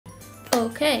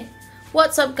Okay.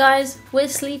 What's up, guys? We're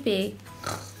sleepy.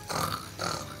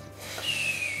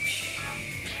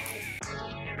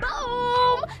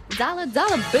 Boom! Dollar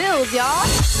bills, y'all.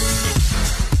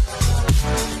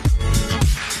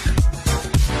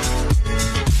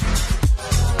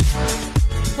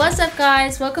 What's up,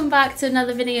 guys? Welcome back to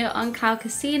another video on Cow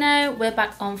Casino. We're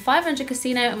back on 500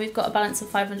 Casino and we've got a balance of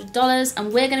 $500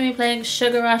 and we're going to be playing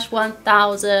Sugar Rush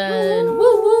 1000. Woo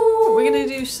woo! We're going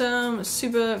to do some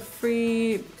super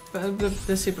free,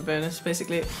 the super bonus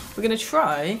basically. We're going to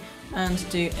try and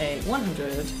do a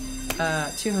 100,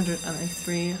 $200 and a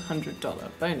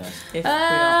 $300 bonus if we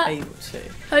are able to.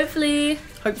 Hopefully.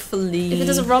 Hopefully. If it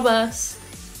doesn't rob us.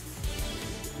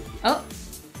 Oh!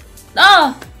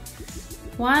 Oh!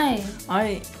 Why?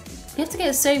 You have to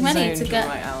get so many to get.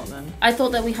 Right out then. I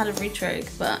thought that we had a retrog,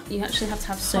 but you actually have to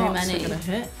have so Hearts many. Are gonna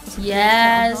hit.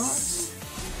 Yes.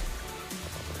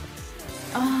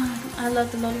 Oh, I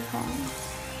love the lollipop.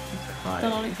 Right. The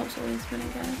lollipop's always really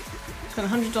good. Spend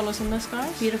 $100 on this,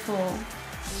 guys. Beautiful.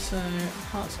 So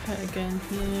hearts hit again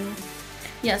here.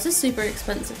 Yeah, it's a super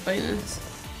expensive bonus.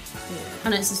 Yeah. I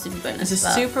know it's a super bonus. It's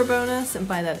a super bonus, and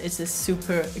by that, it's a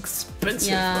super expensive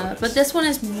bonus. But this one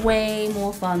is way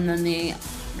more fun than the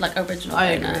original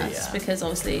bonus agree, yeah. because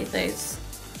obviously those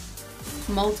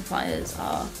multipliers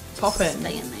are Popping.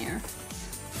 staying there.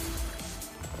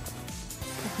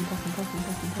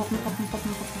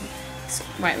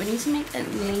 Right, we need to make at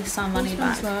least some money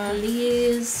back,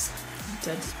 please.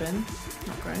 Dead spin,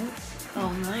 not great.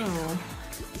 Oh no.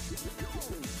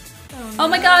 Oh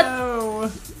my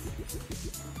god!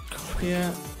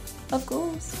 Yeah. Of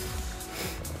course.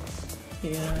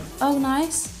 Yeah. Oh,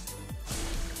 nice.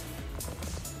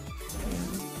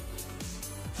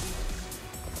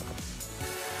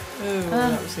 Oh,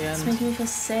 that was the It's end. making me feel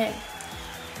sick.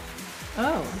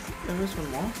 Oh, there was one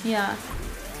more. Yeah.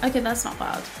 Okay, that's not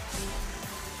bad.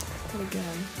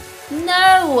 Again.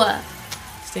 No!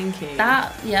 Stinky.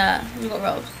 Yeah, we got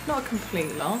rolled. Not a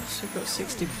complete loss. We've got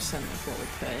 60% of what we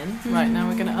put in. Right, now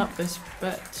we're going to up this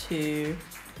bet to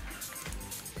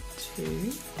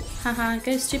 2. Haha,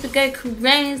 go stupid, go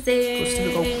crazy! Go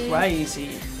stupid, go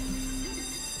crazy.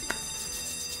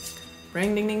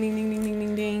 Ring, ding, ding, ding, ding, ding, ding,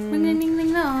 ding, ding. Ring, ding, ding,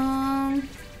 ding, dong.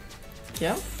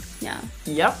 Yep. Yeah.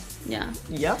 Yep. Yeah.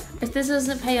 Yep. If this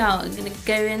doesn't pay out, I'm gonna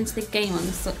go into the game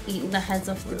and start eating the heads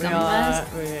off the gummy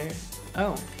bears.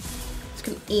 Oh. Just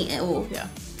gonna eat it all. Yeah.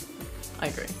 I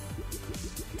agree.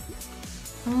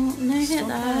 Oh, no hit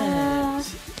that.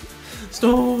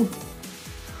 Stop!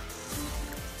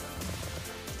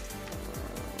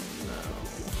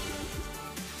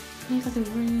 Needs like a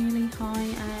really high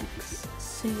X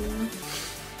soon.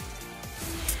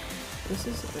 This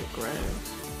is a bit gross.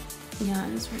 Yeah,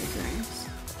 it's really gross.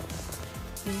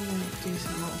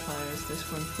 Decent multipliers, this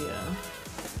one here.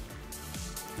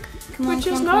 Come on, Which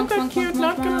come is on, not come that on, cute, come on,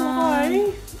 not come gonna on.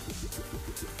 lie.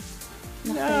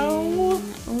 Nothing. No.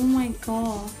 Oh my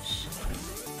gosh.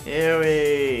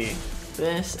 Ewy.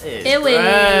 This is Ewy.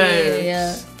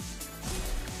 gross.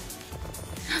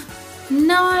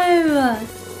 No!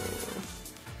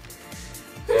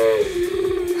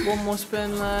 One more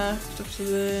spin left after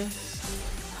this.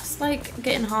 It's like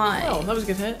getting high. Oh, that was a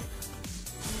good hit.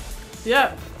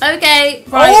 Yep. Okay,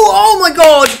 right. Oh my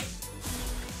god!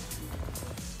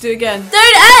 Do it again.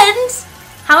 Don't end!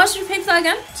 How much did we pay for that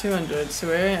again? 200, so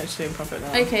we're actually in profit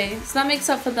now. Okay, so that makes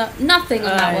up for the nothing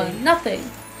on that one. Nothing.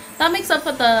 That makes up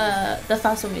for the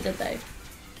first one we did though.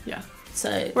 Yeah. So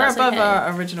We're that's above okay.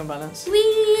 our original balance.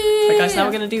 Whee! Right guys, now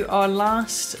we're going to do our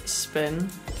last spin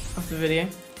of the video.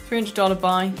 $300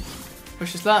 buy.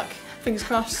 Wish us luck. Fingers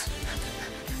crossed.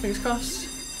 Fingers crossed.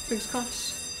 Fingers crossed.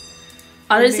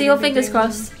 I don't see your fingers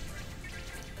crossed.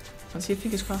 I see your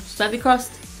fingers crossed. Better be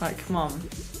crossed. Right, come on.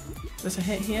 There's a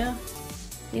hit here.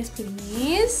 Yes,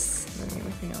 please. I don't think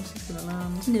anything else is going to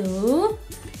land. No.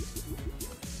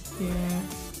 Yeah.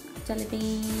 Jelly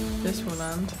bean. This will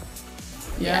land.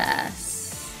 Yeah.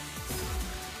 Yes.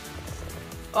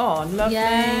 Oh, lovely.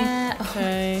 Yeah.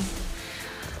 Okay.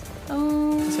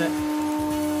 Oh. That's it.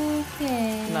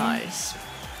 Okay. Nice.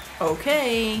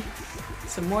 Okay.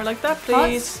 Some more like that,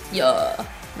 please. Hot? Yeah.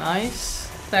 Nice.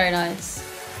 Very nice.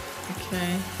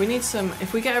 Okay. We need some.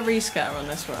 If we get a rescatter on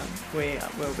this one, we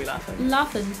will be laughing.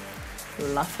 Laughing.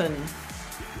 Laughing.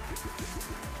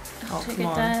 Oh, Take come it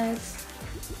on. dead.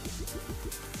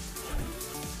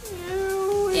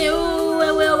 Ew. Ew.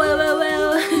 Well.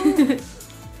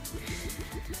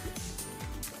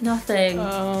 Nothing.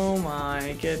 Oh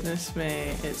my goodness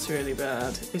me. It's really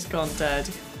bad. It's gone dead.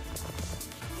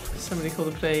 Somebody call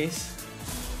the police.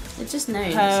 It just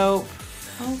knows. Help.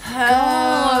 Oh,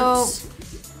 Help. God.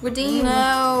 Redeem.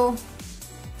 No.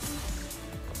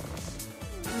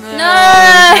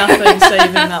 No! Nothing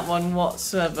saving that one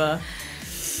whatsoever.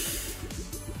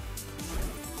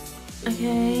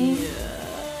 Okay.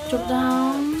 Yeah. Drop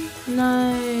down.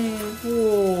 No.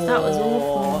 Whoa. That was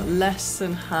awful. Less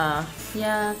than half.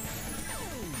 Yeah.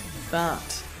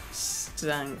 That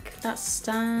stank. That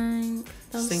stank.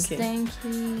 That was Stinky.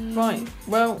 stinky. Right,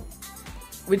 well,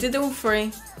 we did all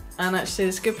three, and actually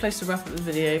it's a good place to wrap up the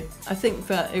video. I think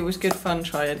that it was good fun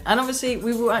trying, and obviously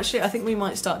we will actually, I think we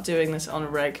might start doing this on a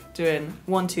reg, doing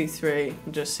 1, 2, 3,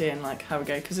 and just seeing like how we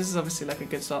go, because this is obviously like a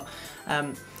good start.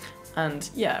 And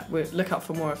yeah, we'll look out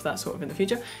for more of that sort of in the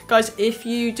future. Guys, if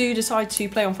you do decide to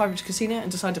play on 500 Casino and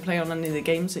decide to play on any of the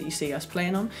games that you see us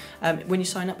playing on, when you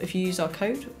sign up, if you use our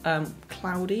code,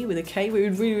 Cloudy with a K, we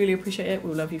would really, really appreciate it.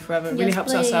 We'll love you forever. It really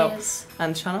helps us out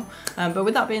and channel. But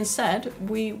with that being said,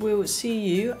 we will see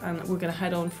you, and we're going to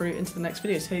head on through into the next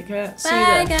video. Take care. See you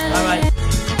then. Guys. Bye-bye.